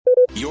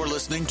You're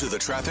listening to the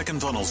Traffic and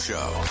Funnels Show.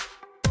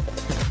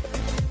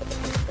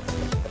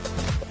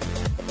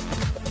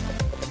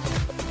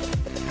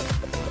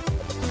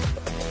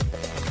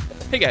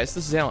 Hey guys,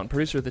 this is Alan,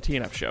 producer of the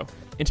TNF Show.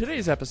 In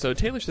today's episode,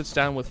 Taylor sits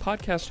down with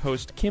podcast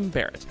host Kim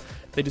Barrett.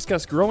 They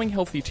discuss growing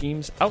healthy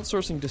teams,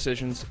 outsourcing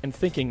decisions, and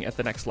thinking at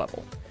the next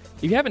level.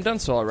 If you haven't done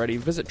so already,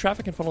 visit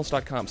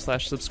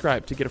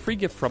trafficandfunnels.com/subscribe to get a free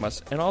gift from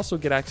us and also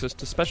get access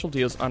to special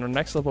deals on our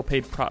next level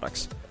paid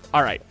products.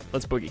 All right,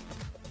 let's boogie.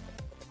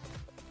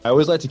 I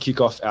always like to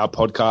kick off our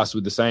podcast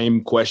with the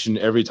same question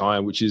every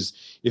time, which is,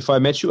 if I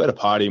met you at a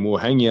party and we were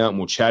hanging out and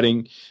we were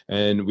chatting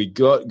and we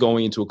got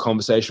going into a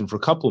conversation for a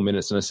couple of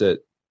minutes and I said,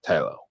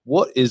 Taylor,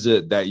 what is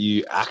it that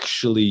you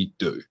actually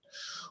do?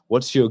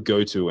 What's your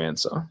go-to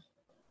answer?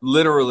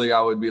 Literally,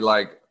 I would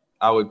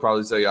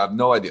probably say, I have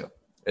no idea.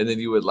 And then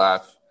you would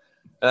laugh.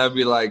 And I'd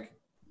be like,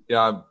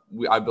 yeah,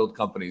 I build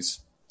companies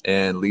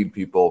and lead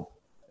people.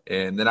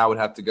 And then I would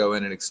have to go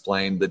in and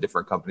explain the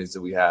different companies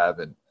that we have.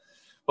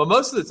 But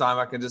most of the time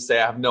I can just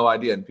say I have no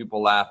idea, and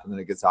people laugh, and then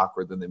it gets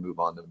awkward. Then they move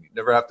on. You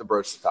never have to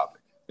broach the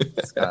topic.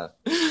 It's kind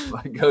of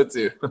my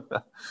go-to.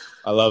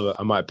 I love it.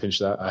 I might pinch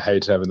that. I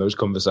hate having those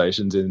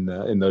conversations in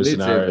those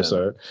scenarios.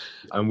 So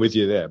I'm with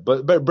you there.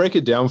 But break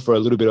it down for a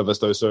little bit of us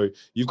though. So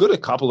you've got a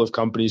couple of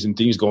companies and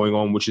things going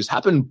on, which has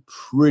happened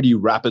pretty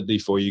rapidly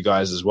for you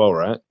guys as well,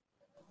 right?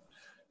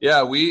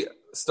 Yeah, we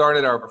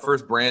started our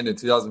first brand in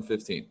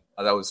 2015.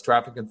 That was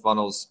Traffic and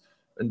Funnels.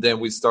 And then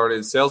we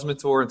started Sales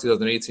Mentor in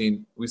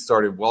 2018. We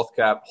started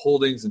WealthCap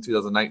Holdings in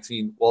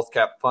 2019,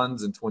 WealthCap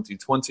Funds in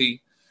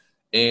 2020.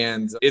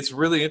 And it's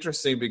really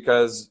interesting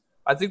because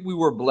I think we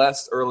were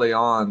blessed early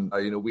on.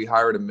 We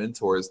hired a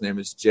mentor. His name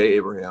is Jay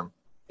Abraham.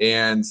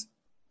 And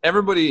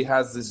everybody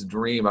has this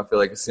dream. I feel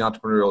like it's the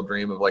entrepreneurial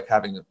dream of like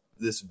having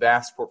this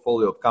vast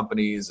portfolio of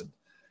companies and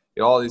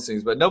all these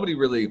things. But nobody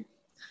really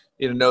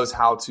knows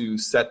how to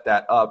set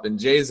that up. And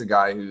Jay's a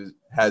guy who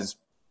has,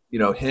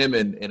 him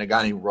and a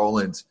guy named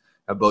Roland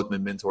have both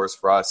been mentors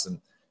for us.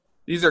 And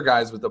these are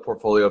guys with a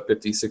portfolio of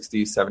 50,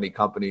 60, 70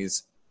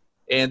 companies.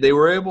 And they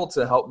were able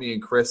to help me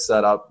and Chris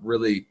set up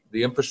really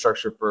the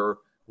infrastructure for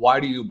why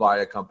do you buy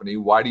a company?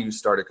 Why do you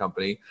start a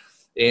company?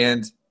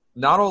 And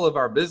not all of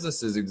our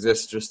businesses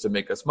exist just to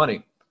make us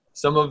money.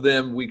 Some of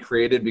them we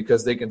created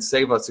because they can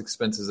save us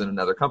expenses in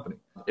another company.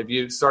 If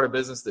you start a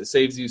business that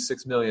saves you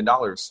 $6 million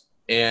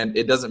and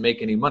it doesn't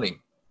make any money,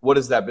 what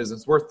is that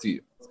business worth to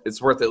you?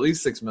 It's worth at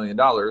least $6 million,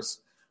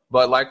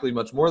 but likely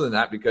much more than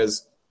that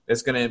because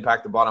it's going to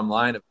impact the bottom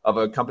line of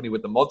a company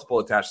with a multiple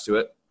attached to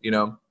it.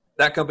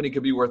 That company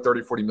could be worth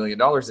 $30, $40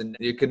 million and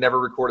it could never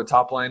record a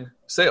top line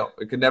sale.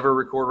 It could never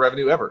record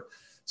revenue ever.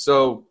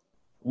 So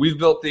we've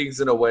built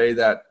things in a way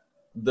that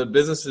the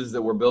businesses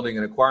that we're building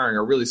and acquiring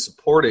are really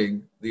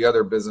supporting the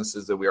other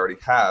businesses that we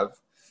already have.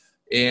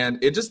 And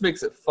it just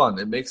makes it fun.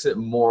 It makes it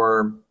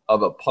more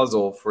of a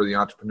puzzle for the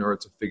entrepreneur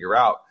to figure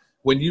out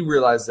when you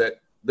realize that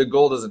the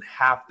goal doesn't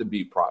have to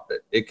be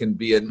profit. It can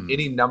be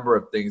any number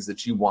of things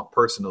that you want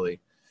personally.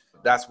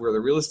 That's where the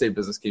real estate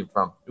business came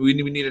from. We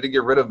needed to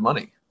get rid of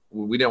money.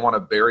 We didn't want to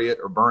bury it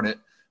or burn it,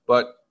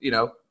 but we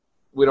don't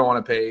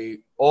want to pay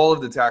all of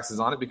the taxes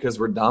on it because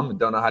we're dumb and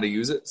don't know how to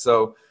use it.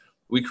 So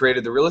we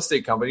created the real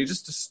estate company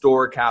just to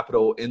store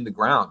capital in the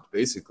ground,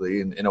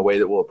 basically, in a way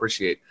that we'll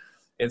appreciate.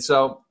 And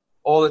so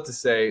all that to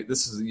say,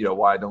 this is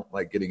why I don't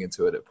like getting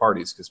into it at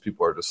parties, because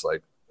people are just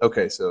like,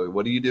 okay, so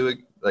what are you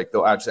doing? Like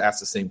they'll just ask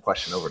the same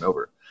question over and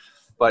over.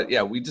 But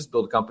yeah, we just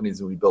build companies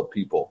and we build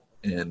people,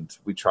 and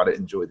we try to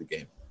enjoy the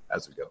game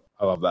as we go.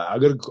 I love that. I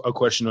got a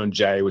question on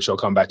Jay, which I'll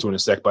come back to in a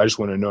sec, but I just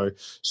want to know,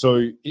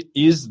 so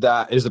is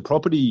the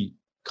property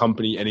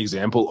company an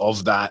example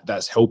of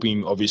that's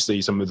helping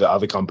obviously some of the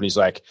other companies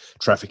like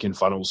Traffic and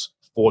Funnels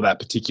for that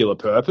particular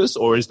purpose?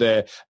 Or is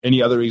there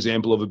any other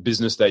example of a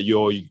business that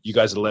you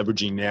guys are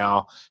leveraging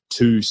now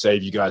to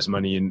save you guys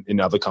money in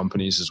other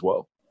companies as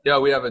well? Yeah,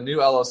 we have a new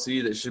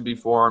LLC that should be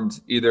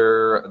formed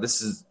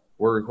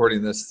we're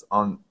recording this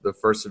on the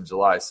 1st of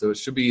July. So it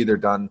should be either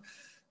done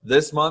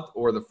this month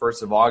or the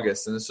 1st of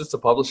August. And it's just a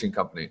publishing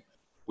company.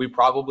 We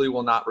probably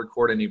will not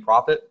record any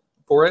profit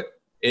for it.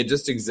 It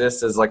just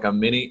exists as like a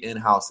mini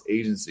in-house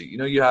agency.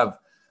 You have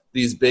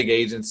these big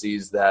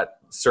agencies that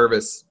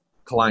service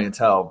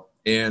clientele.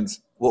 And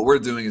what we're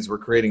doing is we're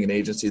creating an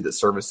agency that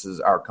services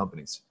our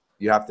companies.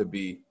 You have to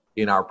be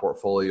in our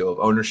portfolio of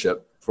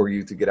ownership for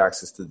you to get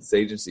access to this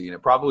agency. And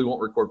it probably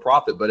won't record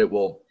profit, but it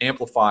will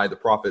amplify the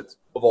profits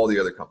of all the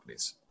other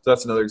companies. So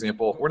that's another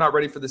example. We're not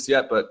ready for this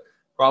yet, but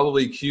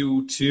probably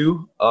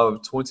Q2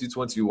 of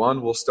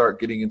 2021, we'll start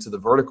getting into the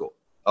vertical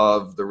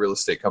of the real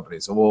estate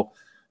companies. And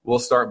we'll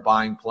start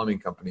buying plumbing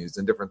companies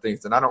and different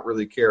things. And I don't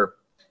really care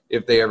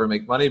if they ever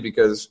make money,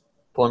 because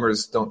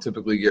plumbers don't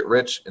typically get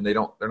rich, and they're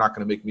not going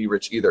to make me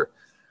rich either.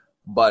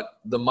 But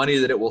the money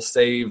that it will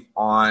save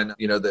on,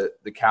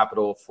 the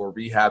capital for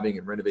rehabbing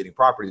and renovating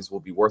properties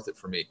will be worth it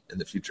for me in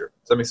the future.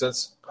 Does that make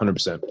sense?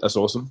 100%. That's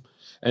awesome.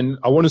 And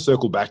I want to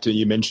circle back to,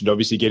 you mentioned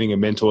obviously getting a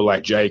mentor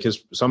like Jay,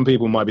 because some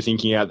people might be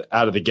thinking out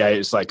of the gate,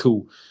 it's like,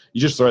 cool, you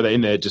just throw that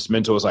in there, just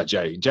mentors like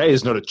Jay. Jay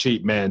is not a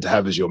cheap man to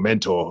have as your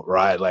mentor,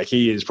 right? Like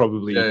he is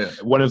probably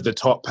one of the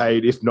top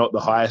paid, if not the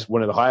highest,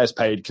 one of the highest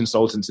paid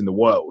consultants in the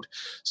world.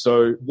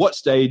 So what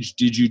stage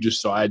did you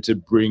decide to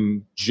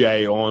bring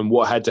Jay on?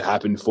 What had to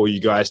happen for you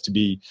guys to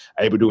be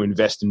able to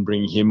invest in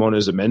bringing him on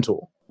as a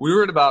mentor? We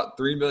were at about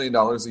 $3 million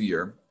a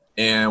year,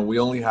 and we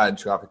only had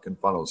traffic and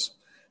funnels.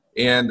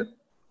 And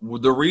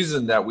the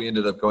reason that we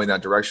ended up going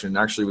that direction,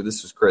 actually,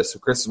 this was Chris. So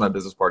Chris is my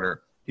business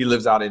partner. He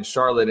lives out in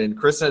Charlotte, and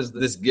Chris has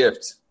this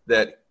gift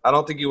that I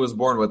don't think he was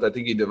born with. I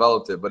think he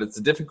developed it, but it's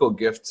a difficult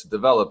gift to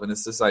develop. And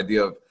it's this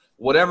idea of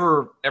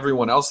whatever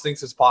everyone else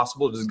thinks is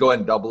possible, just go ahead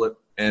and double it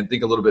and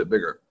think a little bit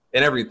bigger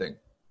in everything.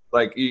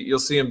 Like you'll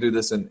see him do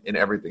this in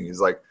everything.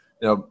 He's like,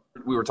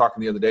 we were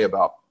talking the other day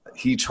about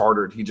he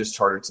just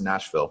chartered to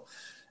Nashville.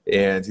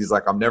 And he's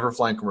like, I'm never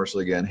flying commercial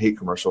again, hate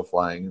commercial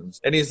flying.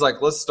 And he's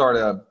like, let's start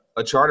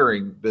a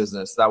chartering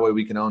business. That way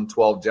we can own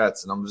 12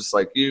 jets. And I'm just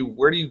like,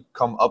 where do you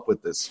come up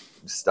with this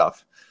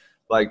stuff?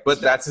 Like,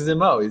 but that's his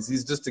MO.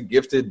 He's just a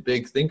gifted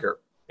big thinker.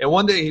 And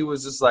one day he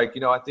was just like,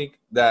 I think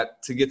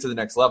that to get to the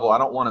next level, I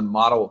don't want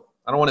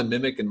to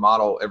mimic and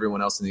model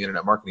everyone else in the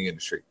internet marketing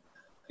industry.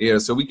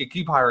 So we could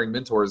keep hiring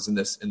mentors in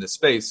this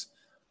space.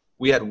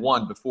 We had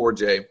one before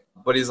Jay,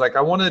 but he's like,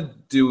 I want to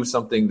do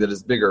something that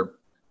is bigger.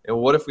 And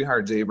what if we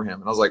hired Jay Abraham?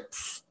 And I was like,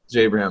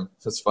 Jay Abraham,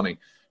 that's funny.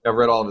 I've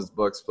read all of his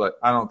books, but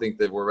I don't think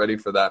that we're ready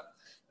for that.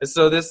 And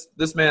so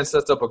this man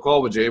sets up a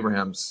call with Jay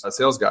Abraham's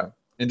sales guy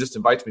and just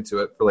invites me to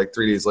it for like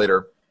 3 days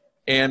later.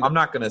 And I'm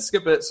not going to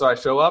skip it. So I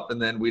show up,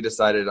 and then we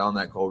decided on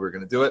that call we're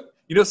going to do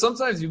it.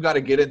 Sometimes you've got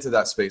to get into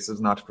that space as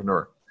an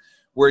entrepreneur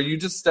where you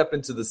just step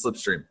into the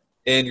slipstream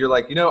and you're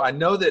like, I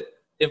know that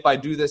if I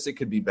do this, it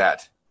could be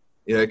bad.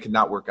 It could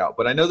not work out.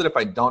 But I know that if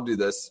I don't do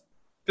this,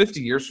 50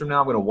 years from now,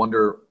 I'm going to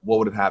wonder what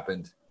would have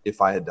happened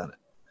if I had done it.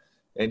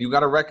 And you got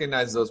to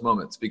recognize those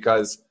moments,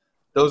 because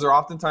those are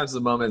oftentimes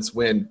the moments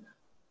when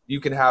you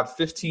can have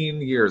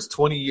 15 years,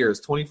 20 years,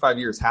 25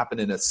 years happen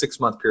in a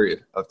 6-month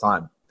period of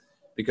time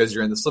because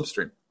you're in the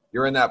slipstream.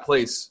 You're in that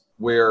place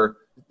where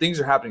things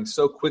are happening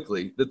so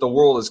quickly that the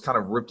world is kind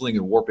of rippling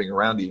and warping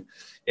around you.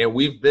 And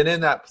we've been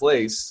in that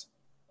place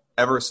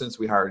ever since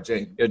we hired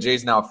Jay.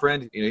 Jay's now a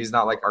friend. He's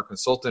not like our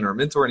consultant or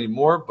mentor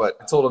anymore, but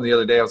I told him the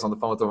other day, I was on the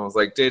phone with him, I was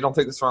like, Jay, don't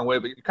take this the wrong way,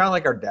 but you're kind of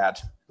like our dad.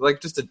 You're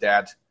like just a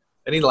dad.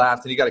 And he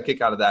laughed, and he got a kick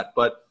out of that.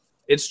 But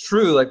it's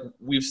true. Like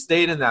we've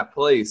stayed in that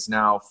place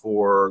now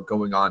for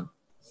going on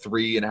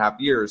 3.5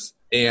 years.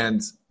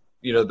 And,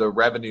 the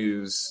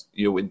revenues,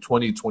 in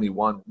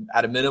 2021,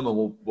 at a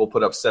minimum, we'll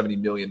put up $70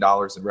 million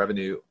in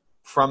revenue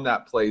from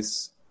that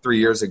place 3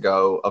 years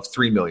ago of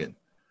 3 million.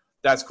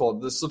 That's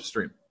called the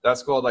slipstream.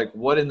 That's called like,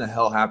 what in the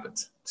hell happened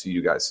to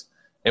you guys?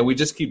 And we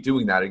just keep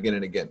doing that again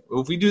and again.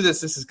 If we do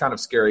this is kind of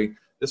scary.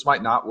 This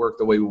might not work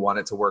the way we want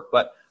it to work,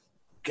 but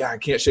God, I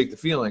can't shake the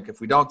feeling. If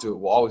we don't do it,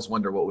 we'll always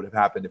wonder what would have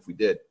happened if we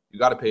did. You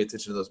got to pay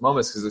attention to those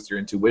moments, because it's your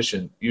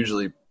intuition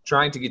usually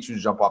trying to get you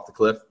to jump off the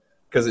cliff,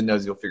 because it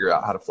knows you'll figure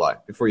out how to fly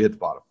before you hit the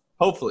bottom.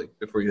 Hopefully,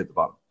 before you hit the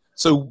bottom.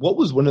 So what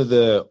was one of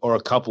the, or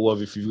a couple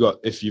of, if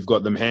you've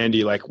got them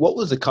handy, like what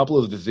was a couple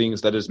of the things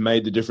that has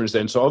made the difference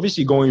then? So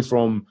obviously going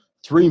from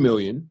 3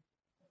 million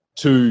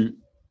to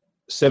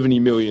 70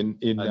 million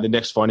in the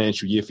next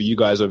financial year for you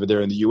guys over there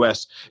in the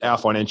US. Our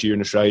financial year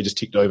in Australia just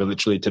ticked over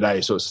literally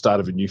today. So it's the start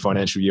of a new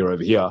financial year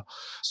over here.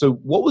 So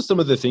what were some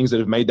of the things that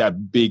have made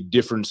that big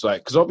difference?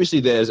 Like, because obviously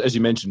there's, as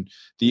you mentioned,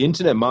 the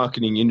internet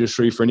marketing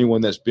industry, for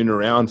anyone that's been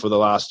around for the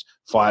last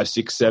 5,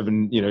 6,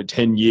 7,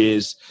 10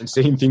 years and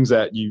seen things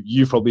that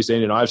you've probably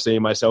seen and I've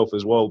seen myself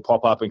as well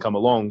pop up and come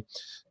along.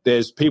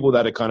 There's people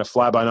that are kind of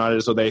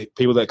fly-by-nighters, or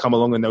people that come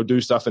along and they'll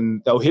do stuff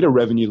and they'll hit a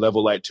revenue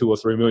level like $2 or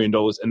 $3 million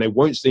and they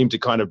won't seem to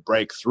kind of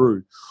break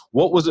through.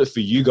 What was it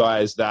for you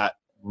guys that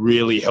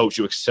really helped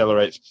you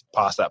accelerate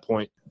past that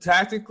point?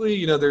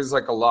 Tactically, there's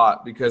like a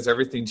lot, because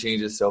everything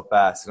changes so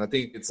fast. And I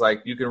think it's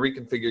like you can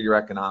reconfigure your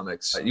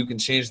economics. You can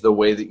change the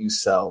way that you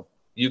sell.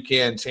 You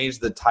can change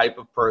the type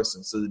of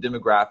person, so the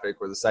demographic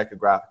or the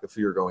psychographic of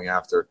who you're going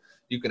after.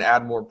 You can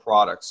add more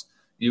products.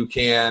 You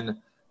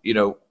can, you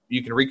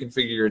can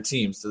reconfigure your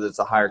team so that it's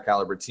a higher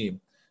caliber team.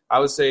 I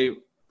would say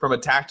from a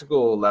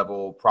tactical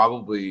level,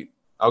 probably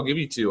I'll give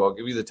you two. I'll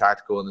give you the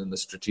tactical and then the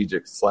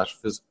strategic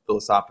 /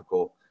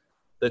 philosophical.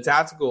 The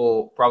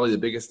tactical, probably the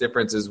biggest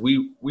difference is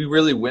we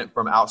really went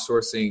from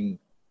outsourcing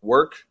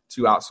work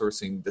to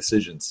outsourcing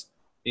decisions.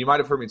 You might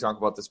have heard me talk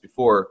about this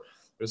before.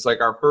 It was like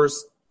our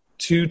first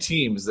 2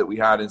 teams that we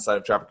had inside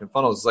of Traffic and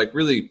Funnels. It's like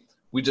really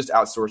we just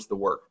outsourced the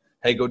work.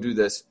 Hey, go do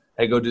this.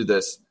 Hey, go do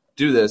this.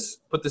 Do this.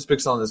 Put this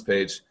pixel on this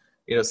page.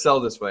 Sell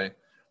this way.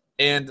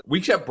 And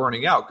we kept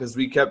burning out because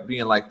we kept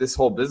being like, this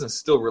whole business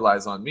still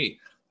relies on me.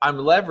 I'm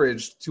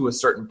leveraged to a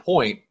certain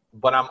point,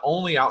 but I'm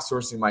only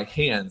outsourcing my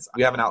hands.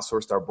 We haven't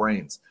outsourced our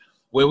brains.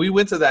 When we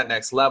went to that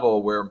next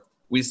level where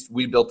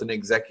we built an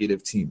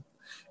executive team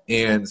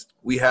and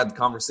we had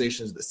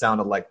conversations that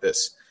sounded like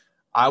this.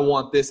 I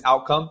want this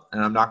outcome,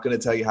 and I'm not going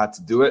to tell you how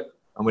to do it.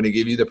 I'm going to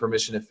give you the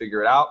permission to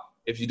figure it out.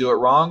 If you do it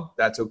wrong,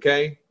 that's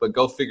okay, but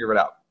go figure it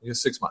out.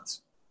 6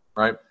 months,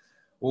 right?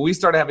 When we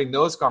started having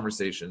those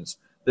conversations,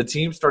 the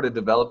team started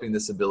developing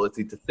this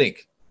ability to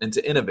think and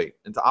to innovate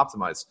and to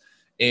optimize.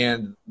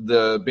 And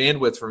the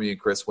bandwidth for me and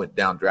Chris went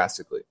down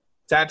drastically.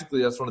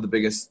 Tactically, that's one of the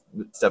biggest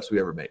steps we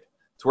ever made.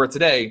 To where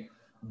today,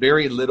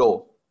 very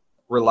little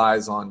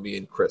relies on me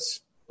and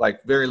Chris.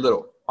 Like very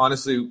little.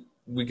 Honestly,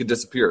 we could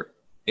disappear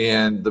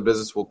and the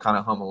business will kind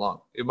of hum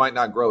along. It might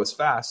not grow as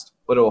fast,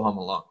 but it will hum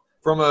along.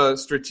 From a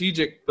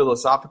strategic,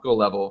 philosophical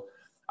level,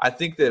 I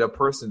think that a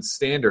person's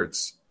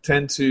standards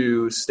tend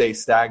to stay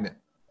stagnant.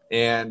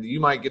 And you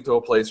might get to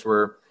a place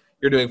where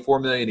you're doing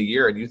 $4 million a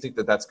year and you think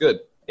that that's good.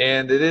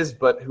 And it is,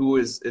 but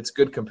it's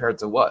good compared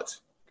to what?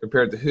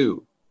 Compared to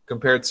who?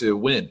 Compared to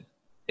when?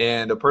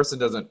 And a person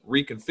doesn't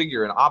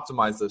reconfigure and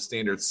optimize those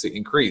standards to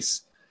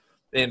increase.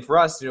 And for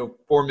us,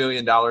 $4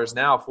 million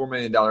now, $4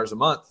 million a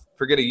month,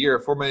 forget a year,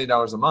 $4 million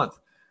a month.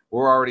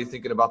 We're already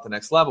thinking about the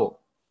next level.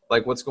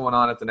 Like what's going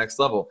on at the next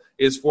level.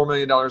 Is $4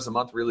 million a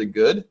month really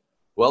good?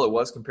 Well, it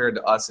was compared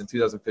to us in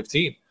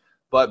 2015.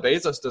 But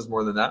Bezos does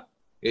more than that.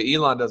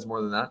 Elon does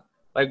more than that.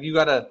 Like you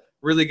got to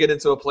really get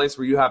into a place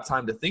where you have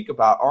time to think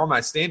about, are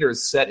my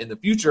standards set in the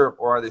future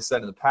or are they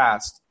set in the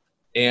past?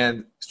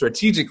 And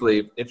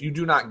strategically, if you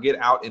do not get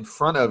out in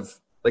front of,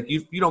 like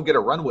you don't get a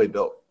runway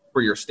built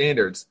for your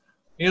standards,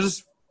 you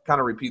just kind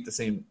of repeat the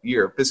same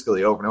year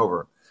fiscally over and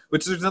over,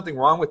 which there's nothing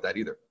wrong with that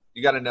either.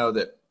 You got to know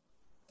that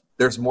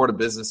there's more to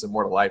business and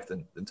more to life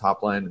than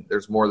top line.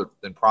 There's more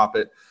than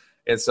profit.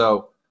 And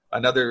so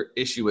another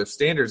issue with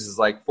standards is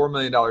like $4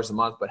 million a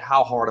month, but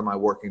how hard am I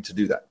working to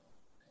do that?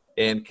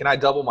 And can I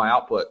double my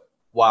output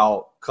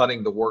while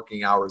cutting the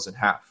working hours in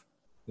half?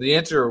 The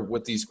answer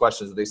with these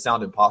questions, they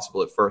sound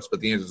impossible at first, but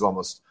the answer is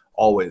almost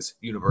always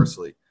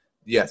universally,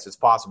 yes, it's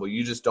possible.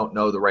 You just don't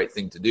know the right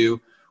thing to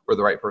do or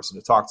the right person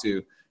to talk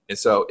to. And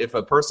so if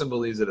a person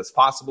believes that it's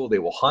possible, they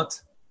will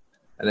hunt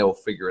and they will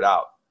figure it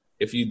out.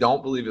 If you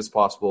don't believe it's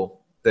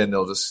possible, then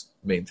they'll just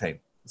maintain.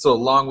 So a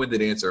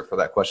long-winded answer for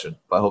that question,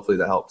 but hopefully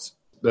that helps.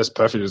 That's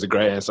perfect. It's a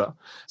great answer.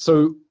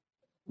 So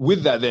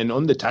with that then,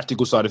 on the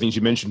tactical side of things,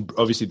 you mentioned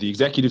obviously the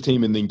executive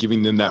team and then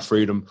giving them that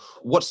freedom.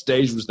 What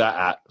stage was that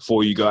at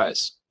for you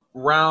guys?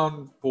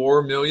 Around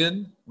 4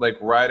 million, like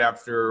right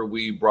after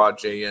we brought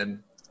Jay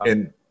in,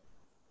 and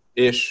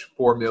ish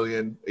 4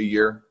 million a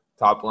year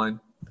top line,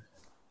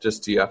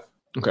 just TF.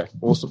 Okay,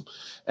 awesome.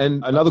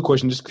 And another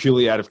question, just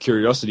purely out of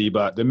curiosity,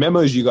 but the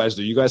memos you guys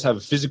do, you guys have a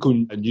physical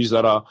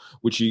newsletter,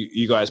 which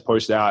you guys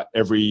post out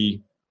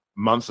every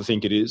month, I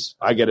think it is.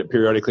 I get it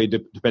periodically,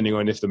 depending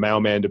on if the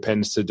mailman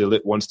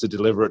wants to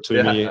deliver it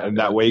to me and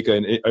that week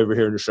and over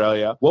here in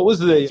Australia. What was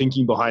the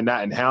thinking behind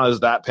that, and how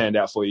has that panned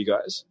out for you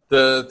guys?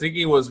 The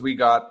thinking was we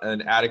got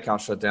an ad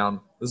account shut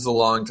down. This is a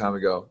long time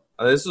ago.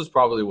 This was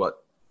probably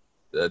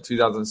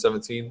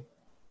 2017,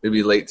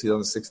 maybe late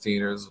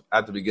 2016 or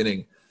at the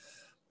beginning.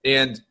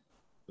 And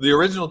the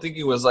original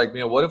thinking was like,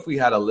 what if we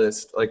had a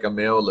list, like a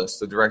mail list,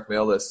 a direct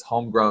mail list,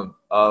 homegrown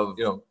of,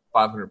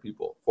 500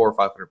 people, 400 or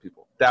 500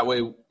 people. That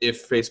way,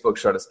 if Facebook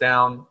shut us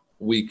down,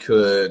 we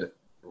could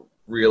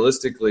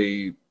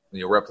realistically,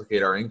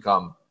 replicate our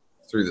income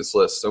through this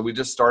list. So we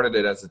just started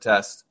it as a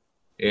test,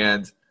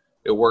 and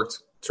it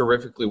worked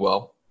terrifically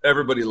well.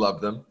 Everybody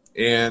loved them.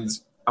 And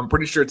I'm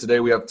pretty sure today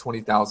we have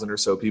 20,000 or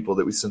so people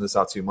that we send this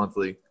out to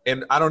monthly.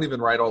 And I don't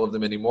even write all of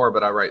them anymore,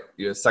 but I write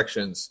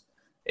sections.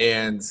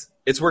 And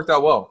it's worked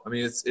out well. I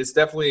mean, it's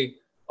definitely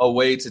a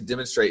way to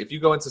demonstrate. If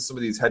you go into some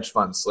of these hedge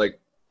funds, like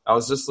I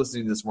was just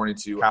listening this morning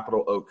to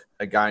Capital Oak,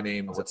 a guy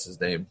named, what's his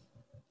name?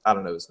 I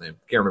don't know his name.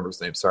 Can't remember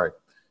his name. Sorry.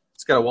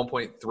 He's got a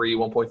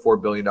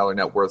 $1.4 billion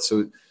net worth.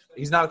 So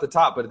he's not at the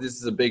top, but this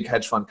is a big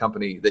hedge fund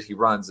company that he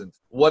runs. And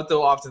what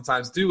they'll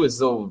oftentimes do is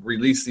they'll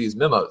release these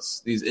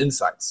memos, these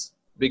insights,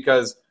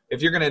 because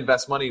if you're going to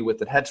invest money with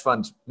the hedge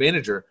fund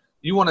manager,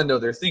 you want to know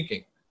their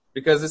thinking.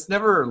 Because it's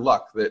never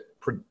luck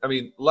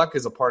luck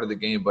is a part of the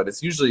game, but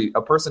it's usually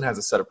a person has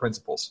a set of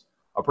principles.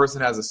 A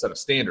person has a set of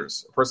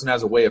standards. A person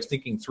has a way of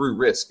thinking through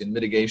risk and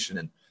mitigation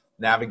and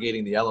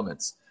navigating the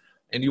elements.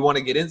 And you want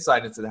to get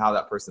insight into how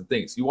that person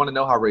thinks. You want to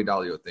know how Ray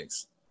Dalio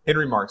thinks.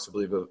 Henry Marks, I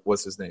believe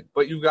was his name.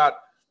 But you've got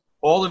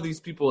all of these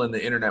people in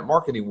the internet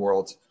marketing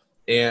world.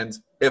 And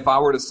if I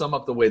were to sum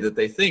up the way that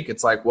they think,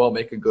 it's like, well,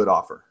 make a good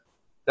offer.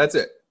 That's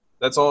it.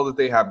 That's all that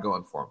they have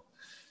going for them.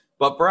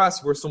 But for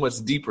us, we're so much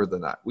deeper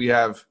than that. We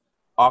have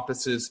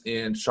offices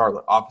in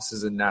Charlotte,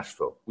 offices in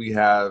Nashville. We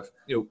have,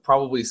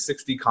 probably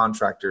 60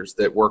 contractors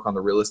that work on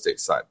the real estate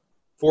side.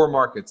 4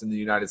 markets in the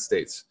United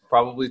States,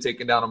 probably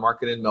taking down a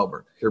market in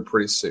Melbourne here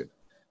pretty soon.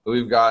 But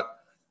we've got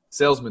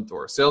Sales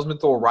Mentor. Sales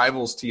Mentor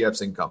rivals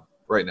TF's income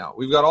right now.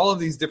 We've got all of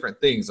these different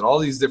things and all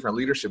these different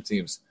leadership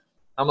teams.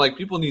 I'm like,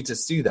 people need to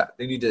see that.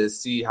 They need to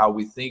see how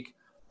we think,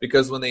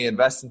 because when they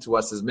invest into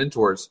us as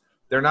mentors,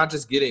 they're not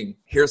just getting,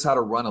 here's how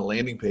to run a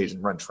landing page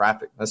and run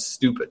traffic. That's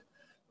stupid.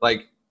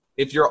 Like,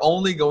 if you're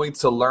only going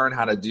to learn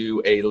how to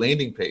do a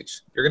landing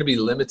page, you're going to be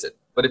limited.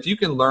 But if you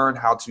can learn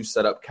how to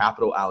set up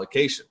capital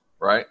allocation,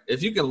 right?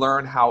 If you can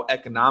learn how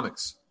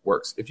economics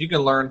works, if you can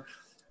learn,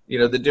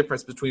 the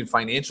difference between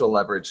financial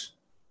leverage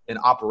and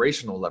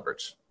operational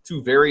leverage.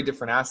 Two very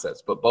different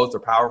assets, but both are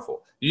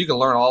powerful. You can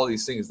learn all of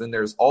these things. Then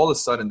there's all of a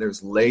sudden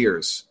there's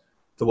layers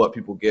to what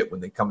people get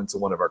when they come into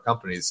one of our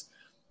companies.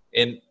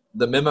 And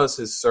the memos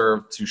has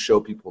served to show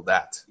people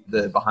that,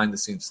 the behind the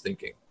scenes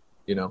thinking,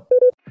 you know?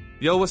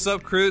 Yo, what's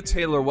up, crew?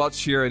 Taylor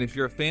Welch here. And if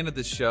you're a fan of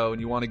the show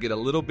and you want to get a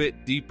little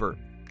bit deeper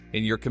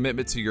in your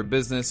commitment to your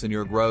business and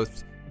your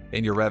growth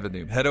and your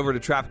revenue, head over to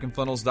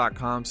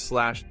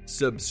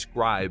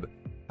trafficandfunnels.com/subscribe.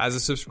 As a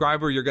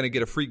subscriber, you're going to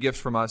get a free gift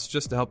from us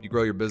just to help you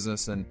grow your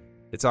business. And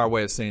it's our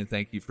way of saying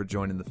thank you for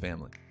joining the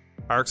family.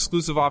 Our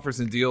exclusive offers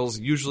and deals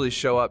usually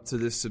show up to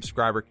this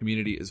subscriber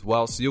community as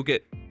well. So you'll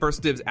get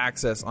first dibs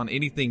access on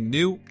anything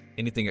new,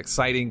 anything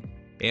exciting,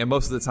 and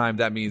most of the time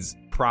that means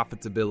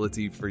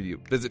profitability for you.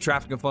 Visit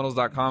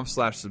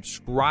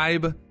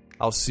trafficandfunnels.com/subscribe.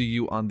 I'll see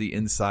you on the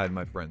inside,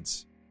 my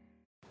friends.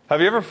 Have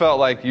you ever felt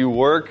like you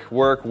work,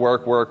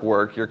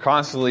 you're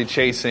constantly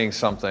chasing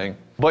something,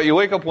 but you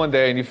wake up one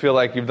day and you feel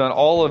like you've done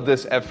all of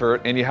this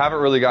effort and you haven't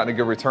really gotten a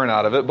good return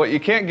out of it, but you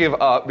can't give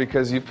up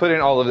because you've put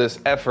in all of this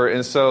effort,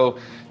 and so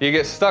you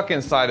get stuck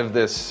inside of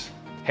this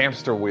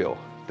hamster wheel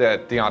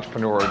that the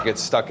entrepreneur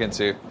gets stuck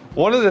into?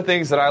 One of the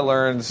things that I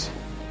learned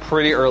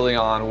pretty early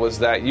on was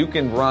that you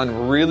can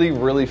run really,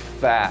 really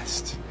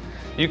fast.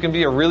 You can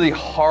be a really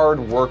hard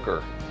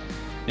worker.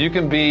 You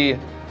can be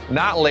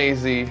not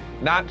lazy,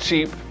 not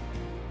cheap,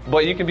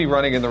 but you can be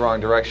running in the wrong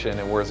direction,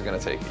 and where's it going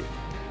to take you?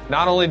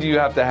 Not only do you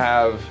have to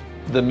have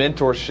the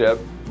mentorship,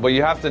 but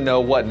you have to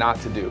know what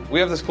not to do. We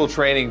have this cool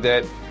training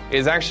that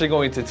is actually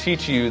going to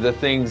teach you the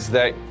things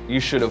that you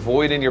should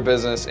avoid in your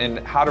business and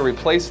how to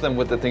replace them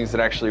with the things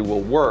that actually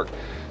will work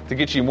to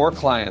get you more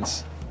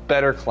clients,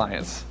 better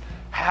clients,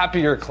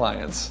 happier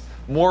clients,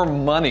 more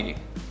money.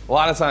 A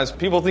lot of times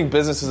people think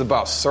business is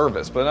about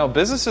service, but no,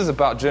 business is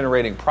about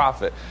generating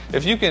profit.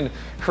 If you can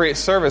create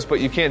service but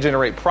you can't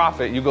generate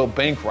profit, you go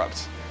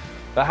bankrupt.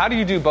 Now, how do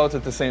you do both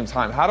at the same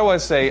time? How do I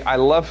say, I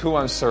love who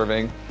I'm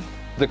serving,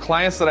 the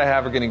clients that I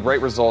have are getting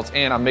great results,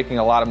 and I'm making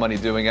a lot of money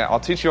doing it? I'll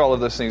teach you all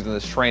of those things in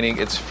this training.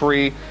 It's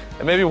free,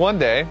 and maybe one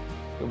day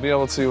you'll be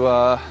able to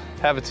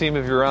have a team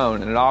of your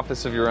own and an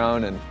office of your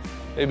own, and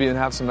maybe even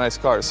have some nice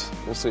cars.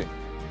 We'll see.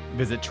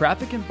 Visit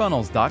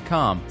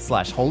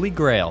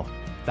trafficandfunnels.com/holygrail.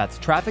 That's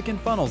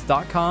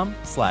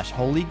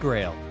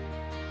trafficandfunnels.com/holygrail.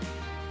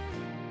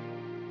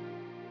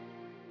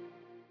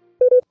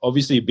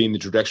 Obviously, being the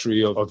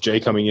trajectory of Jay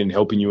coming in,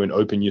 helping you and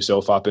open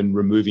yourself up and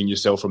removing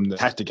yourself from the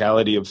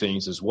tacticality of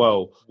things as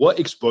well. What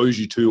exposed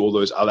you to all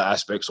those other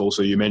aspects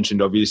also? You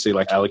mentioned obviously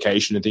like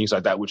allocation and things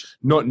like that, which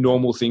not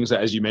normal things that,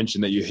 as you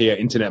mentioned, that you hear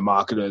internet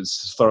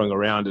marketers throwing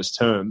around as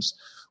terms.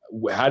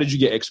 How did you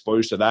get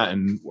exposed to that,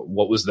 and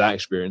what was that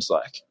experience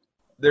like?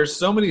 There's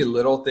so many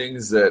little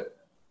things that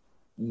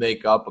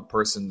make up a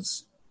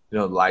person's,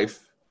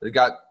 life. I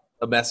got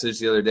a message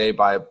the other day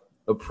by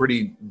a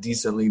pretty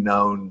decently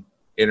known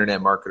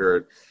internet marketer.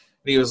 And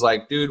he was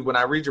like, dude, when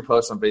I read your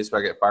posts on Facebook,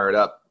 I get fired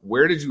up.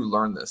 Where did you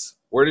learn this?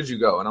 Where did you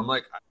go? And I'm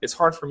like, it's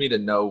hard for me to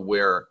know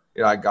where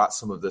I got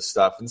some of this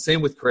stuff. And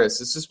same with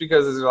Chris. It's just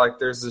because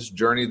there's this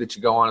journey that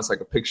you go on. It's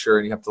like a picture,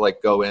 and you have to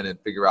go in and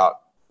figure out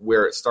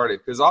where it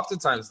started. Because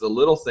oftentimes the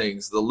little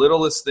things, the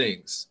littlest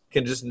things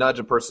can just nudge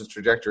a person's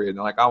trajectory. And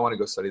they're like, I want to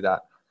go study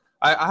that.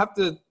 I have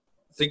to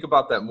think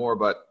about that more.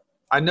 But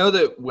I know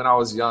that when I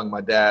was young,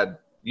 my dad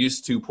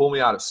used to pull me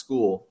out of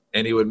school,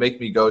 and he would make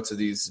me go to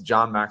these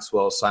John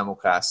Maxwell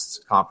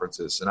simulcast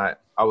conferences. And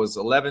I was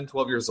 11,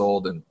 12 years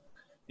old, and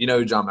you know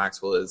who John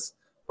Maxwell is,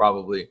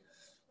 probably.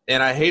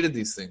 And I hated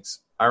these things.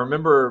 I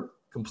remember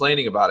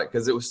complaining about it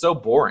because it was so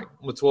boring.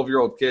 I'm a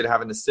 12-year-old kid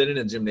having to sit in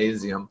a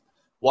gymnasium,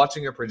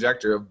 watching a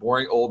projector of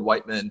boring old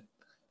white men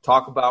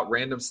talk about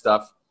random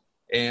stuff.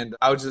 And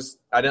I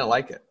didn't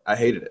like it. I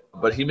hated it.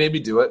 But he made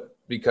me do it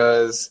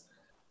because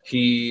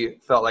he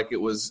felt like it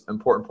was an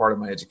important part of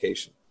my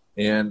education.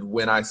 And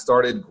when I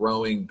started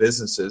growing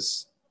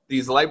businesses,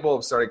 these light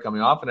bulbs started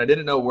coming off, and I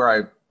didn't know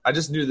where I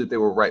just knew that they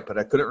were right, but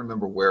I couldn't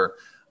remember where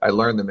I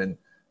learned them.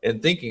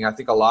 And thinking, I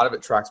think a lot of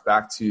it tracks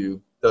back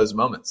to those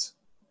moments.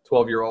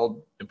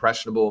 12-year-old,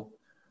 impressionable,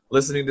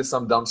 listening to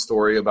some dumb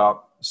story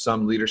about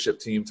some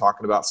leadership team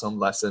talking about some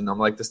lesson. I'm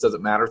like, this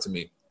doesn't matter to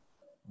me.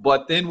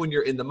 But then when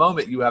you're in the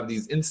moment, you have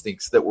these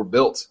instincts that were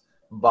built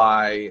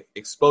by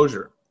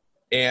exposure.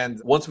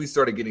 And once we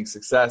started getting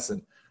success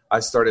and I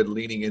started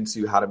leaning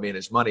into how to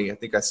manage money, I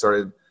think I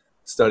started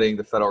studying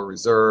the Federal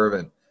Reserve,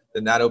 and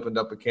then that opened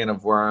up a can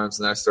of worms.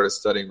 And I started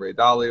studying Ray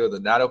Dalio,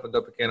 then that opened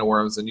up a can of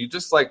worms. And you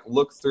just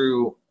look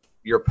through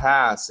your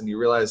past and you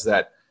realize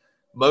that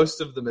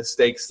most of the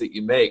mistakes that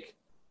you make,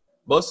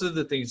 most of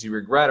the things you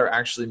regret are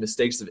actually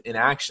mistakes of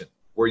inaction,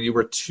 where you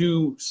were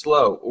too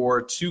slow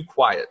or too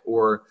quiet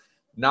or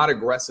not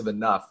aggressive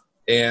enough.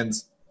 And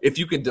if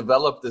you can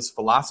develop this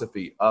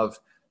philosophy of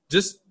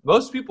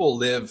most people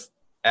live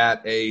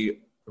at a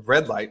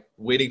red light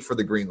waiting for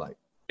the green light.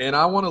 And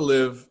I want to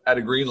live at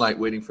a green light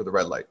waiting for the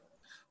red light.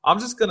 I'm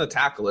just going to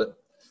tackle it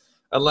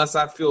unless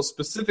I feel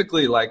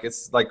specifically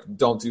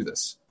don't do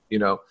this,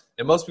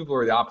 And most people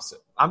are the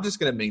opposite. I'm just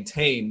going to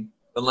maintain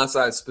unless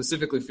I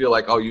specifically feel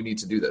like, oh, you need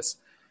to do this.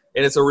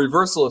 And it's a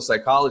reversal of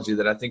psychology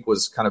that I think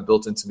was kind of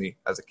built into me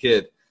as a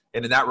kid.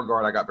 And in that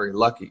regard, I got very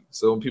lucky.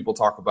 So when people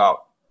talk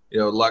about,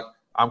 luck,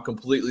 I'm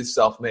completely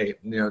self-made.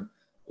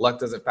 Luck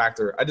doesn't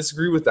factor. I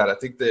disagree with that. I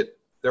think that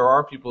there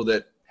are people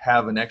that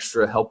have an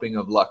extra helping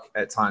of luck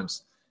at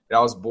times. I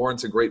was born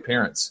to great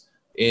parents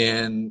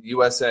in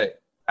USA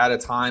at a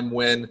time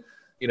when,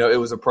 it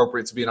was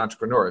appropriate to be an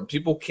entrepreneur. And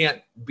people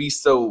can't be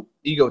so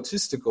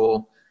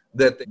egotistical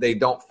that they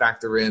don't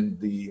factor in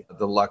the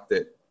luck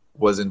that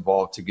was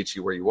involved to get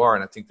you where you are.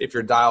 And I think if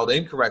you're dialed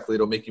in correctly,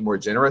 it'll make you more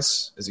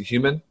generous as a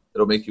human.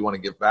 It'll make you want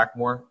to give back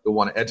more. You'll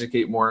want to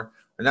educate more.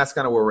 And that's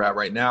kind of where we're at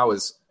right now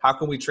is how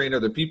can we train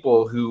other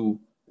people who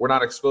were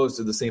not exposed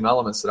to the same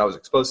elements that I was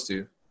exposed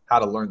to, how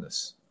to learn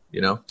this?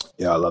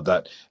 Yeah, I love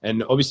that.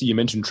 And obviously you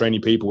mentioned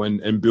training people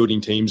and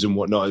building teams and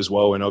whatnot as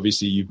well. And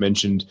obviously you've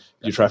mentioned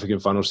your traffic and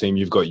funnels team.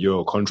 You've got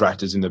your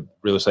contractors in the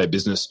real estate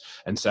business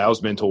and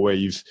sales mentor where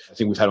I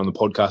think we've had on the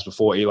podcast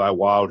before, Eli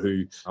Wild,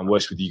 who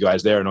works with you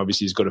guys there. And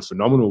obviously he's got a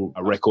phenomenal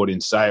record in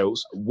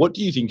sales. What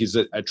do you think is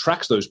that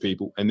attracts those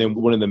people? And then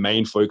one of the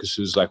main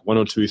focuses, like one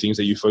or two things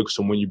that you focus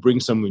on when you bring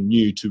someone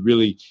new to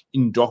really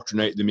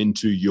indoctrinate them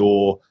into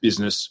your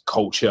business,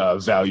 culture,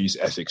 values,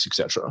 ethics,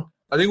 etc.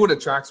 I think what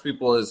attracts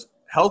people is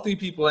healthy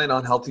people and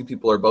unhealthy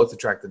people are both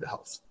attracted to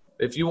health.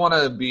 If you want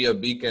to be a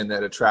beacon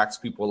that attracts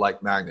people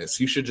like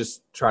magnets, you should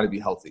just try to be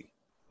healthy.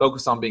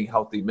 Focus on being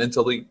healthy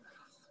mentally.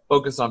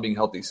 Focus on being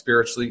healthy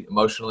spiritually,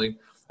 emotionally.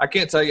 I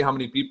can't tell you how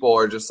many people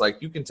are just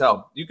like, you can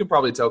tell. You can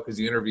probably tell because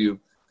you interview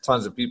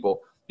tons of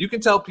people. You can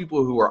tell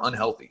people who are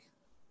unhealthy.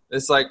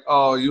 It's like,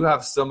 oh, you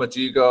have so much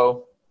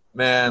ego.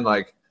 Man,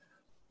 like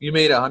you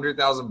made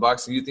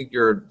 $100,000 and you think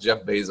you're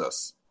Jeff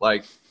Bezos.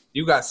 Like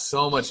you got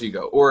so much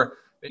ego. Or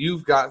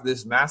you've got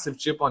this massive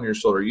chip on your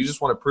shoulder. You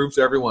just want to prove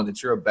to everyone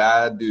that you're a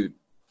bad dude.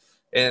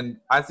 And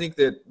I think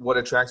that what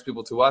attracts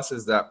people to us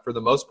is that for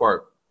the most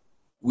part,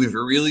 we've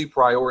really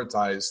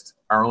prioritized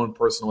our own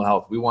personal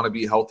health. We want to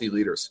be healthy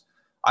leaders.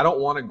 I don't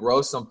want to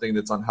grow something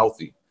that's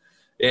unhealthy.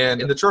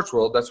 And in the church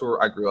world, that's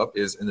where I grew up,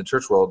 is in the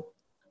church world,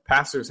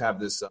 pastors have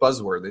this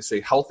buzzword. They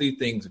say healthy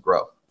things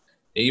grow.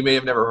 And you may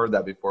have never heard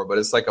that before, but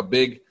it's like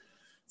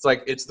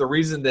it's the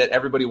reason that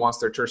everybody wants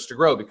their church to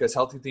grow because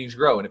healthy things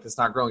grow. And if it's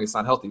not growing, it's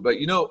not healthy. But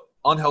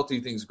unhealthy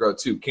things grow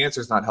too.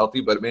 Cancer's not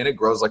healthy, but man, it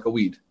grows like a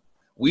weed.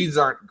 Weeds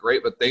aren't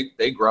great, but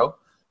they grow.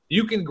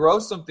 You can grow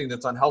something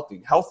that's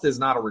unhealthy. Health is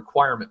not a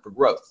requirement for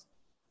growth.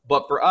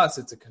 But for us,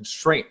 it's a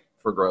constraint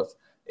for growth.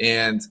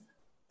 And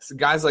so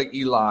guys like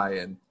Eli,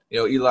 and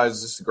Eli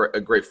is just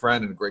a great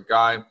friend and a great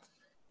guy.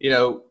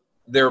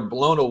 They're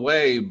blown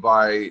away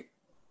by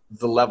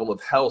the level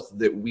of health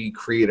that we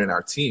create in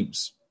our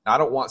teams. I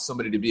don't want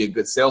somebody to be a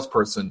good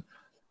salesperson,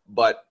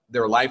 but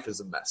their life is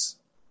a mess.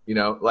 I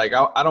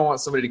don't want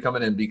somebody to come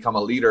in and become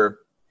a leader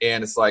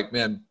and it's like,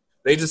 man,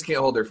 they just can't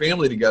hold their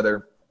family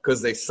together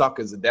because they suck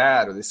as a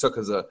dad or they suck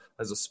as a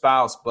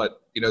spouse,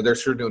 but they're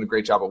sure doing a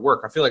great job at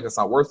work. I feel like that's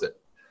not worth it.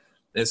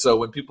 And so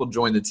when people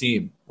join the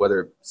team,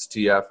 whether it's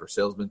TF or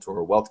Sales Mentor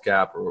or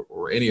WealthCap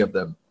or any of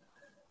them,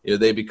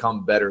 they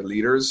become better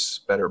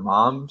leaders, better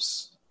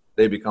moms,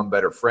 they become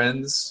better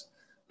friends.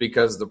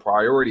 Because the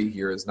priority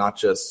here is not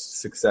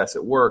just success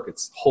at work,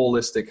 it's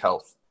holistic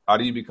health. How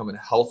do you become a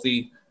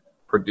healthy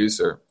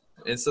producer?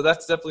 And so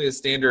that's definitely a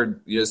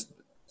standard. Just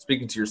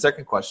speaking to your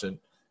second question,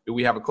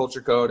 we have a culture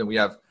code and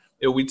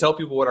we tell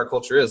people what our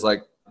culture is.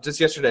 Like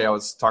just yesterday, I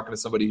was talking to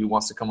somebody who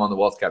wants to come on the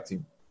WealthCap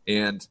team.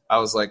 And I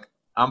was like,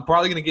 I'm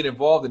probably going to get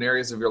involved in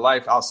areas of your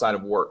life outside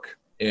of work.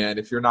 And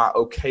if you're not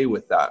okay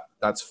with that,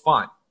 that's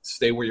fine.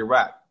 Stay where you're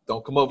at.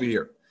 Don't come over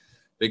here.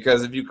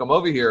 Because if you come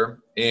over here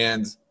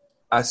and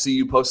I see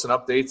you posting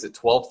updates at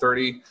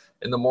 12:30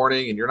 in the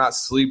morning and you're not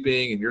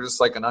sleeping and you're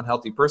just like an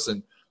unhealthy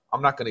person,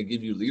 I'm not going to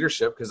give you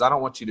leadership because I don't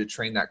want you to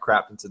train that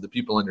crap into the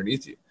people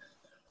underneath you.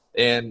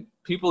 And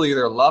people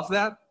either love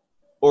that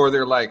or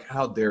they're like,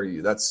 how dare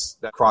you? That's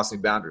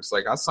crossing boundaries.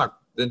 Like,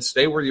 then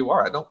stay where you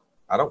are.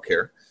 I don't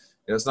care.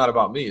 It's not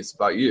about me. It's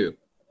about you.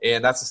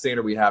 And that's the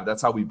standard we have.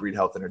 That's how we breed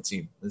health in our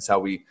team. That's how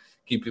we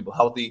keep people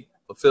healthy,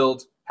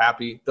 fulfilled,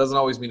 happy. Doesn't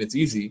always mean it's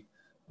easy,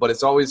 but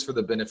it's always for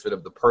the benefit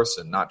of the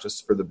person, not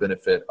just for the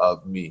benefit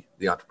of me,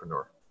 the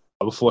entrepreneur.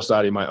 Before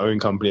starting my own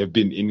company, I've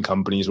been in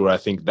companies where I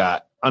think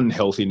that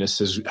unhealthiness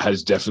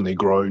has definitely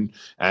grown,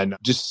 and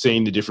just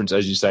seeing the difference,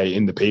 as you say,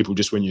 in the people,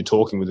 just when you're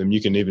talking with them, you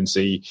can even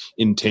see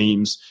in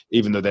teams,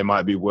 even though they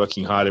might be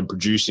working hard and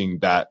producing,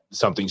 that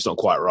something's not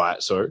quite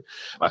right. So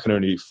I can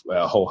only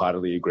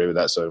wholeheartedly agree with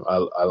that. So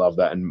I love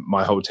that. And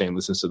my whole team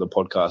listens to the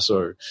podcast.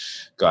 So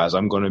guys,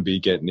 I'm going to be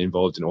getting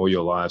involved in all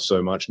your lives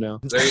so much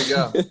now. There you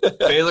go.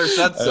 Taylor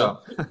said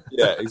so.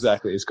 Yeah,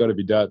 exactly. It's got to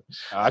be done.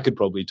 I could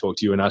probably talk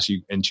to you and ask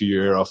you and chew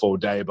your ear off all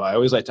day, but I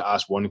always like to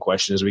ask one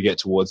question as we get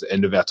towards the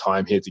end of our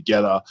time here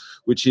together,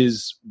 which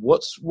is,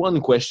 what's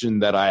one question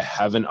that I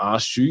haven't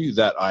asked you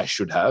that I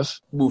should have?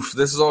 Oof,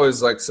 this is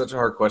always like such a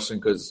hard question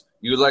because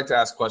you like to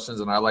ask questions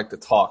and I like to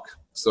talk.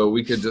 So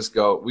we could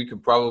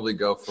probably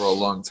go for a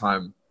long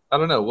time. I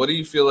don't know. What do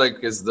you feel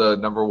like is the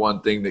number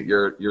one thing that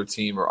your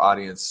team or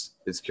audience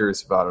is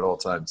curious about at all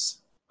times?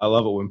 I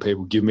love it when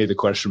people give me the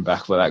question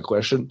back for that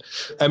question.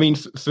 I mean,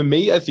 for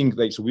me, I think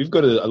so we've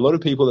got a lot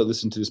of people that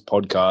listen to this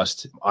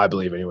podcast, I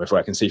believe anyway, for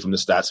I can see from the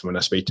stats when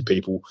I speak to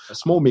people,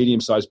 small,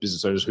 medium-sized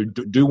business owners who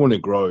do want to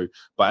grow.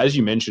 But as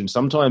you mentioned,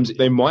 sometimes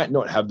they might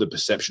not have the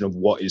perception of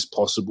what is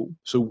possible.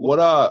 So what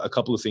are a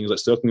couple of things, like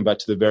circling back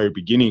to the very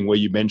beginning where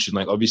you mentioned,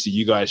 like, obviously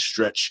you guys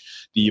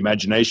stretch the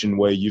imagination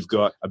where you've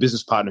got a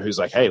business partner who's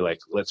like, hey, like,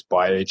 let's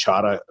buy a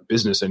charter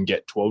business and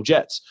get 12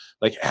 jets.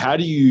 Like, how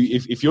do you,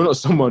 if you're not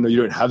someone or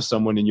you don't have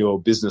someone in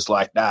your business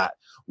like that,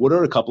 what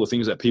are a couple of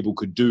things that people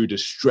could do to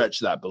stretch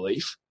that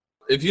belief?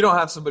 If you don't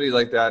have somebody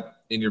like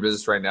that in your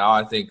business right now,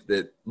 I think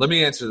that, let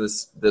me answer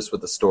this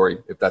with a story,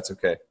 if that's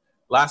okay.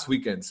 Last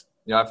weekend,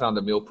 I found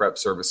a meal prep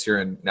service here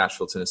in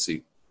Nashville,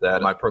 Tennessee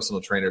that my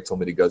personal trainer told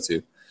me to go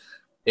to.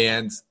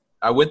 And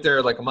I went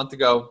there like a month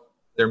ago.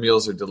 Their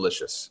meals are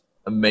delicious,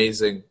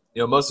 amazing.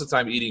 Most of the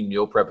time eating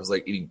meal prep is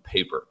like eating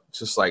paper. It's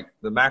just like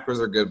the macros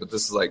are good, but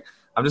this is like,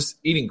 I'm just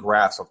eating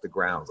grass off the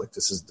ground. Like,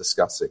 this is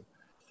disgusting.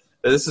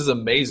 This is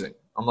amazing.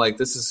 I'm like,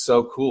 this is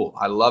so cool.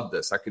 I love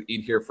this. I could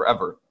eat here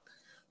forever.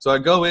 So I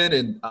go in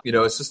and,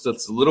 it's just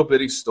a little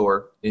bitty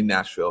store in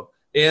Nashville.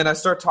 And I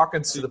start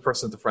talking to the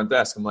person at the front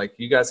desk. I'm like,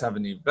 you guys have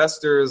any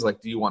investors?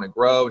 Like, do you want to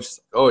grow? And she's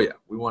like, oh yeah,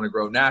 we want to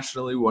grow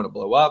nationally. We want to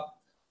blow up.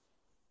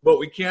 But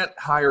we can't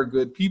hire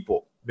good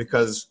people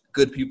because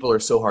good people are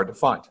so hard to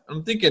find.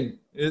 I'm thinking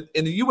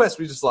in the U.S.,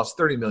 we just lost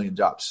 30 million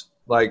jobs.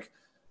 Like,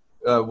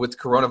 with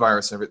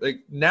coronavirus and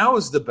everything, now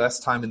is the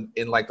best time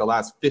in like the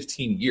last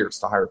 15 years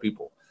to hire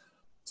people.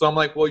 So I'm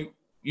like, well,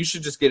 you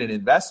should just get an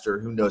investor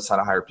who knows how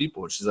to hire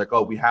people. And she's like,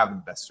 oh, we have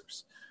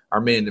investors.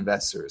 Our main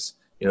investors,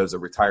 is a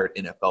retired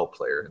NFL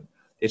player. And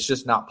it's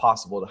just not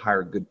possible to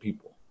hire good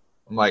people.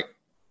 I'm like,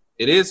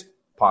 it is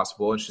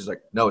possible. And she's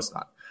like, no, it's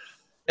not.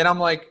 And I'm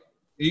like,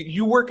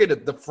 you work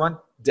at the front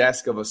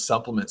desk of a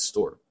supplement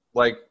store.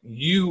 Like,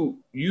 you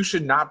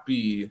should not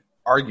be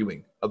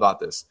arguing about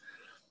this.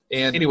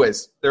 And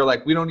anyways, they're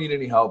like, we don't need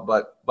any help,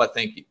 but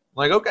thank you. I'm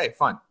like, okay,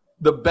 fine.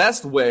 The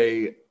best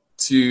way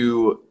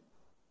to,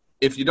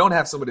 if you don't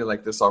have somebody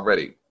like this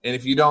already, and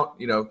if you don't,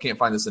 can't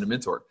find this in a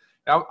mentor,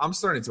 I'm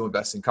starting to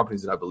invest in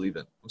companies that I believe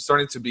in. I'm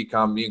starting to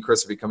me and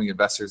Chris are becoming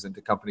investors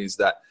into companies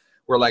that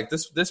we're like,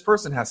 this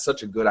person has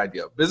such a good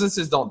idea.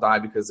 Businesses don't die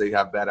because they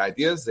have bad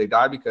ideas. They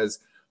die because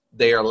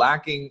they are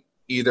lacking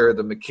either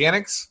the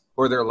mechanics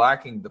or they're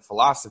lacking the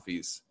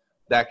philosophies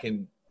that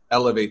can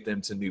elevate them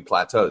to new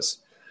plateaus.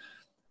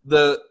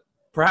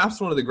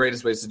 Perhaps one of the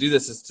greatest ways to do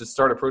this is to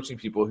start approaching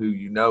people who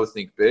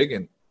think big,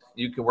 and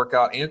you can work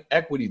out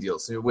equity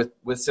deals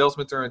with Sales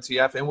Mentor and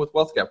TF and with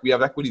WealthCap. We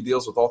have equity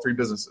deals with all three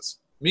businesses.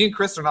 Me and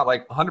Chris are not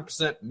like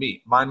 100%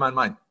 me,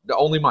 mine, the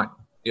only mine.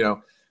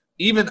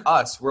 Even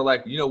us, we're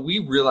like, we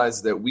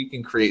realize that we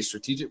can create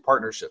strategic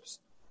partnerships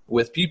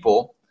with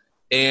people,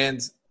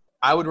 and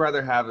I would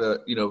rather have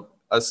a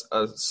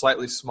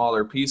slightly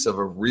smaller piece of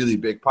a really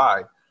big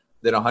pie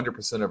than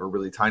 100% of a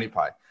really tiny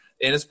pie.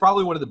 And it's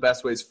probably one of the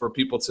best ways for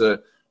people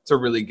to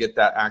really get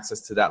that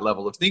access to that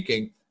level of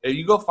thinking. If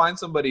you go find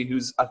somebody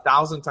who's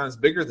 1,000 times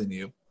bigger than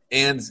you,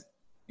 and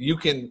you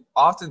can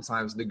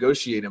oftentimes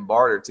negotiate and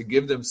barter to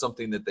give them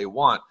something that they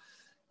want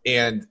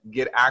and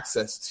get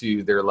access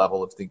to their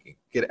level of thinking,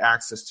 get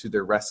access to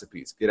their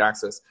recipes, get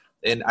access.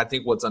 And I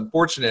think what's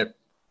unfortunate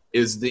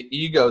is the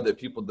ego that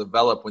people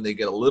develop when they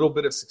get a little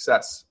bit of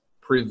success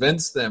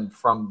prevents them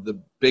from the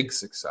big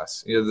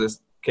success. This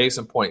case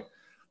in point,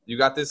 you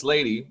got this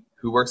lady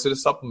who works at a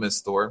supplement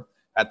store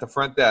at the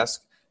front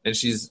desk, and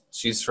she's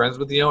friends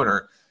with the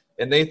owner,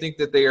 and they think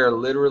that they are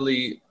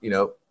literally,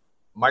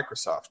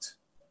 Microsoft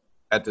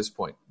at this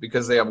point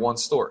because they have one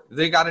store.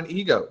 They got an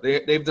ego.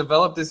 They've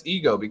developed this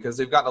ego because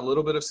they've gotten a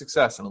little bit of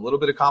success and a little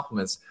bit of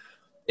compliments.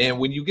 And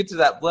when you get to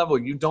that level,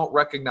 you don't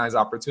recognize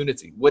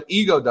opportunity. What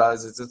ego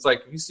does is it's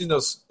like, have you seen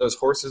those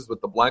horses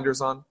with the blinders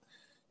on?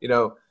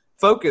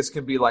 Focus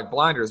can be like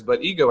blinders,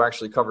 but ego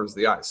actually covers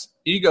the eyes.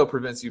 Ego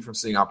prevents you from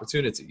seeing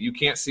opportunity. You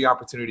can't see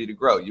opportunity to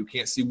grow. You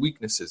can't see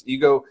weaknesses.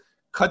 Ego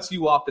cuts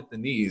you off at the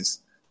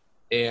knees.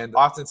 And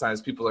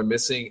oftentimes people are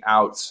missing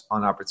out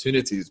on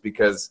opportunities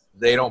because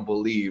they don't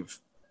believe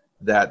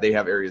that they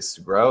have areas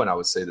to grow. And I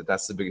would say that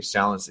that's the biggest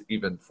challenge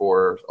even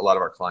for a lot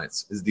of our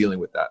clients is dealing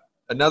with that.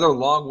 Another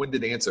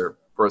long-winded answer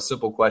for a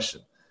simple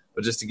question,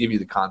 but just to give you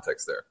the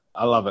context there.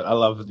 I love it. I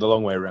love the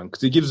long way around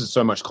because it gives us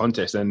so much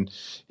context, and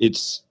it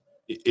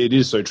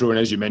is so true. And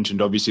as you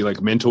mentioned, obviously,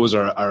 like mentors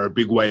are a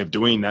big way of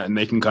doing that, and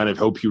they can kind of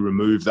help you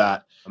remove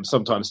that.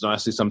 Sometimes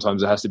nicely,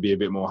 sometimes it has to be a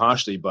bit more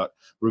harshly, but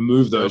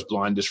remove those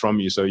blinders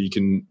from you so you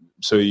can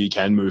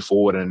move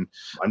forward. And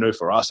I know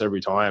for us,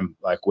 every time,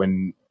 like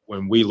when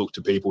we look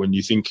to people and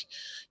you think,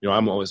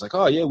 I'm always like,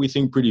 oh yeah, we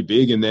think pretty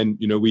big. And then,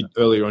 we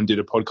earlier on did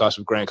a podcast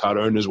with Grant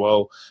Cardone as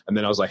well. And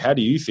then I was like, how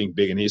do you think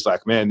big? And he's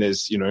like, man,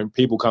 there's,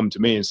 people come to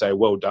me and say,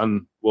 well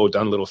done, well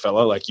done, little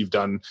fella. Like you've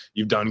done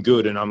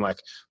good. And I'm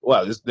like,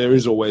 wow, there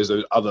is always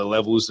those other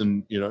levels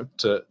and,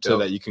 to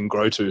that you can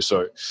grow to.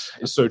 So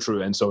it's so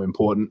true and so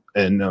important.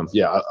 And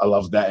I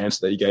love that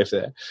answer that you gave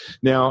there.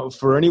 Now,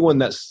 for anyone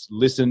that's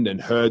listened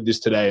and heard this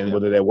today, and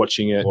whether they're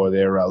watching it or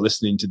they're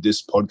listening to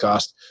this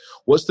podcast,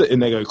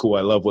 and they go, cool,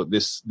 I love what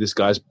this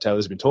guy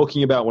Taylor's been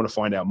talking about. I want to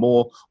find out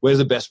more. Where's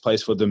the best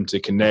place for them to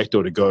connect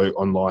or to go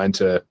online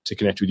to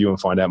connect with you and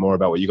find out more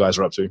about what you guys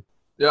are up to?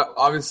 Yeah,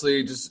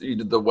 obviously, just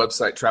the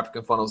website,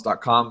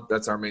 trafficandfunnels.com.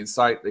 That's our main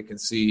site. They can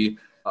see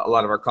a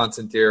lot of our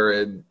content there.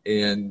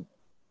 And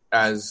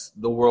as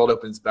the world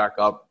opens back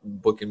up,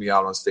 booking me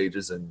out on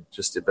stages and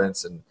just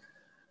events and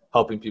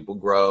helping people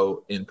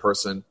grow in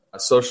person.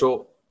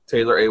 Social,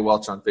 Taylor A.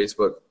 Welch on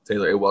Facebook,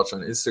 Taylor A. Welch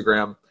on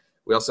Instagram.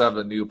 We also have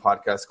a new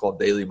podcast called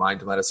Daily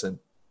Mind Medicine.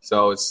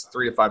 So it's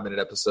 3 to 5 minute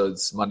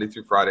episodes, Monday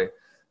through Friday,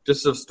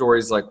 just of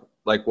stories like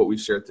what we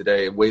shared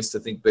today, ways to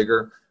think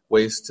bigger,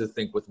 ways to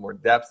think with more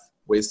depth,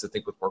 ways to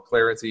think with more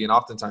clarity. And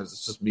oftentimes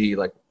it's just me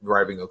like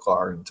driving a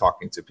car and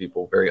talking to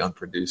people, very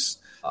unproduced,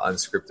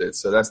 unscripted.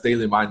 So that's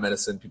Daily Mind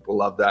Medicine. People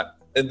love that.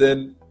 And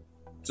then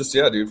just,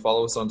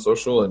 follow us on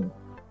social. And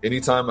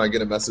anytime I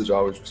get a message, I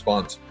always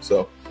respond.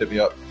 So hit me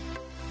up.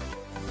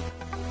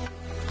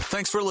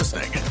 Thanks for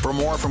listening. For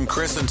more from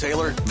Chris and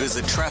Taylor,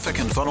 visit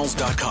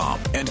trafficandfunnels.com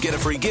and get a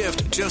free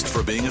gift just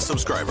for being a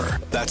subscriber.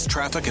 That's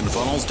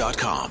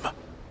trafficandfunnels.com.